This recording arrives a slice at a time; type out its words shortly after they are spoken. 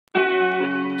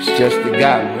It's just a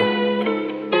guy,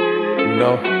 man. You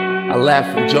know, I laugh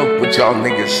and joke with y'all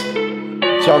niggas.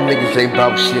 But y'all niggas ain't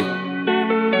about shit.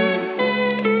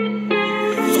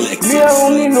 Me, I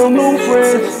don't need no new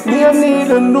friends. Me, I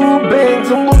need a new bands.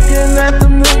 I'm looking at the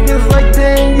niggas like,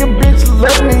 dang, your bitch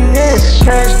let me in.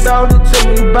 Cashed out to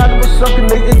tell me about it, but suckin'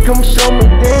 nigga, come show me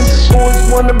then. Boys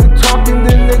wanna be talking,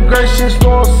 then the aggression's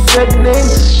all setting in.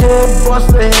 Yeah, bust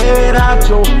the head out,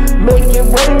 yo. Make it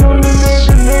rain on the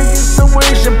niggas, so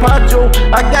where's your pacho?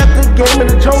 I got the game in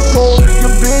the chokehold.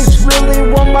 Your bitch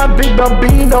really want my big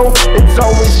bambino. It's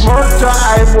always murder,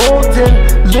 I rolled in.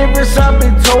 Lyrics I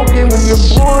be talking when your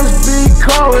boys be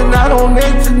calling. I don't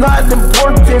answer, not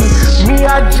important. Me,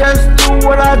 I just do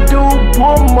what I do,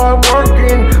 put my work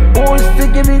in. Boys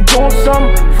thinking they doing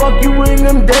something, fuck you in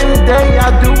them day to day.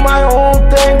 I do my own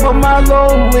thing, but my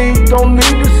lonely. Don't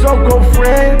need a so-called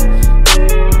friends.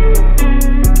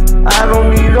 I don't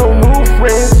need no new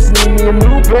friends, need me a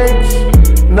new bitch.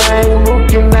 And I ain't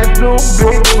looking at no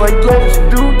bitch like let's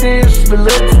do this, but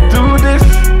let's do this.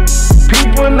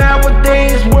 People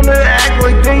nowadays wanna act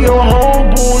like they your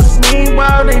homeboys,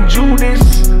 meanwhile they Judas.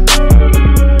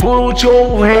 Put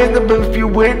your hand up if you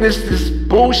witness this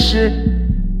bullshit.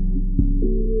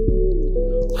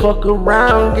 Fuck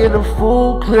around, get a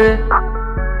full clip.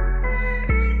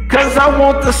 Cause I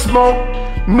want the smoke.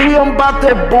 Me, I'm about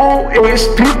that bullish.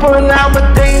 People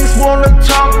nowadays wanna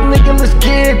talk, nigga, let's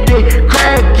get it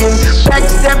crackin'.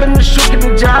 Backstabbing, the shookin',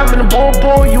 the jiving, the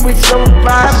boy, you ain't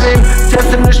surviving.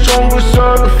 Testing the strongest,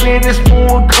 the fittest,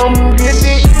 boy, come get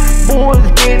it. Boys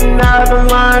getting out of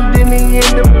line, then he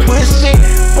end up twisted.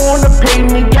 Born to pay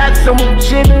me, got some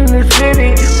shit in the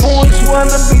city. Boys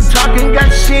wanna be talking, got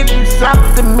shit, it's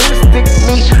optimistic.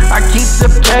 Me, I keep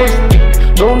the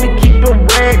plastic, known to keep the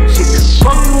ratchet.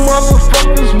 Fuck you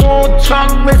motherfuckers, want talk,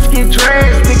 let's get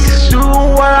drastic. Do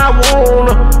what I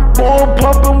wanna, boy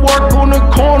pumping work on the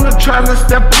corner. Trying to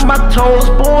step on my toes,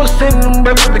 boy sitting them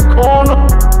right in the corner.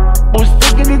 Boys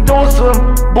thinking he doing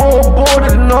some, boy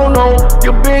no.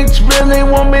 Your bitch really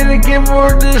want me to give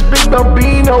her this big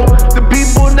bambino. The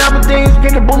people nowadays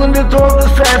getting bull in the door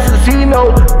as fast as he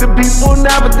know. The people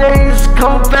nowadays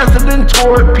come faster than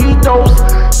torpedoes.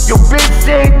 Your bitch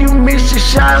said you missed your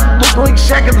shot, look like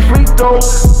Shaq at the free throw.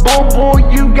 Boy,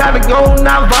 you gotta go,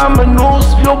 now vominos.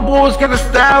 Your boys got a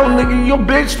style, nigga, your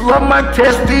bitch love my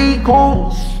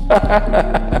testicles.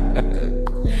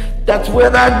 That's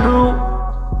what I do.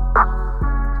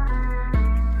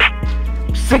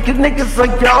 Sick of niggas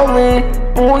like y'all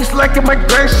in, boys like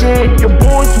immigration. Your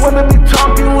boys wanna be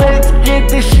talking, let's get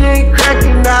this